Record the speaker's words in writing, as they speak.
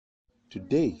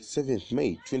Today, 7th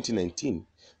May 2019,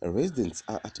 residents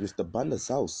are at Mr. Banda's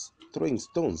house, throwing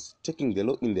stones, taking the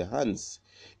law in their hands,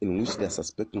 in which they are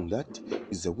suspecting that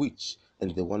is a witch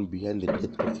and the one behind the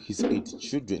death of his 8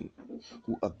 children,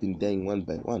 who have been dying one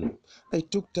by one. I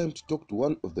took time to talk to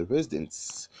one of the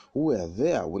residents who were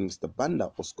there when Mr.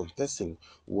 Banda was confessing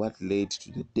what led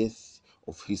to the death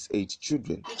of his 8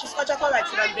 children.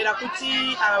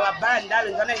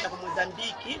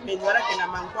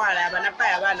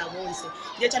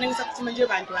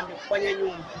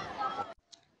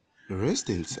 The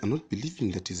residents are not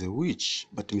believing that he's a witch,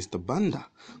 but Mr. Banda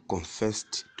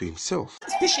confessed to himself.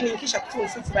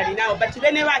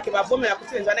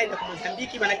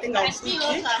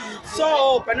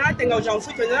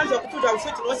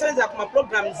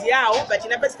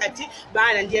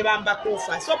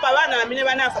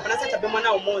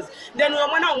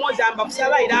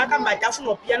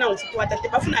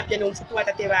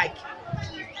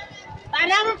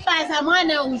 Anampasa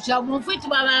mwana uja mufiti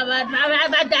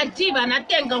badatiba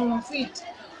natenga mufiti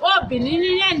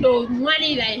obinini nendo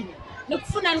mwalira ine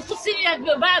nikufuna nikusirira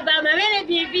baba mamene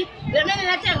bibi bamene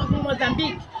natenga ku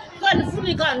Mozambique ko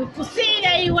nifunika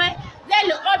nikusirira iwe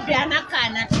lelo obi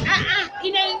anakana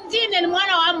ine ndine ni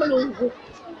mwana wa Mulungu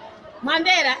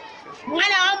Mandela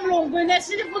mwana wa Mulungu ine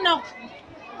silifuna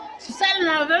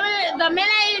kusala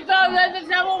bamene ibo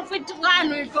baba mufiti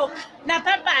kanu ibo na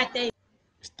papate.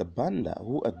 Mr. Banda,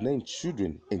 who had 9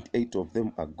 children and 8 of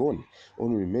them are gone,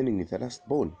 only remaining with the last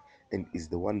born, and is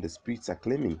the one the spirits are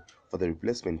claiming for the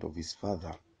replacement of his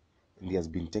father. And he has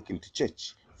been taken to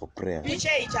church for prayer.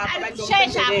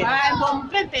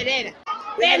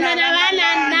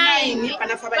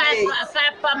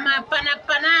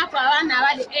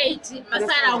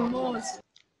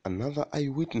 Another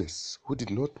eyewitness, who did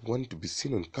not want to be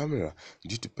seen on camera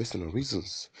due to personal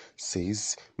reasons,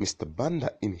 says Mr.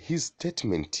 Banda in his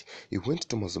statement he went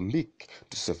to Mozambique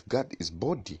to safeguard his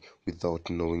body without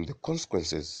knowing the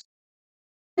consequences.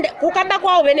 Kukamba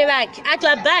kwa bene baki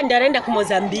atwa Banda arenda ku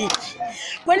Mozambique.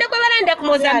 Kwenda kwa baranda ku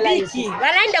Mozambique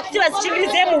baranda kuti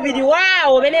basichirize mubiri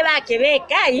wao bene bake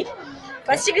bekai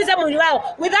basichirize mubiri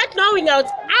wao without knowing out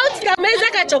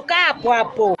kameza kachoka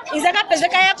hapo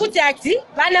izakapezeka yakuti ati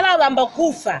bana babo bamba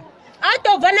kufa out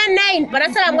of 9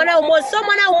 barasala mwana umozi so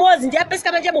mwana umozi ndiye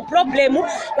pesika manje mu problem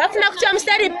bafuna kuchwa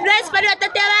mstari place bali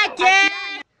watate bake.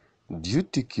 Due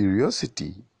to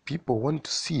curiosity, people want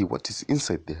to see what is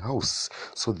inside the house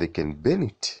so they can burn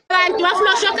it.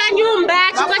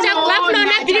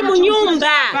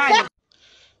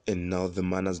 And now the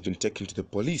man has been taken to the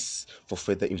police for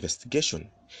further investigation.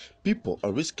 People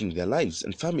are risking their lives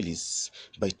and families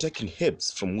by taking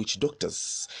herbs from witch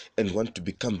doctors and want to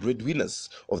become breadwinners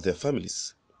of their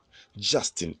families.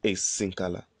 Justine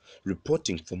Sinkala,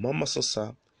 reporting for Mama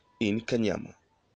Sosa in Kanyama.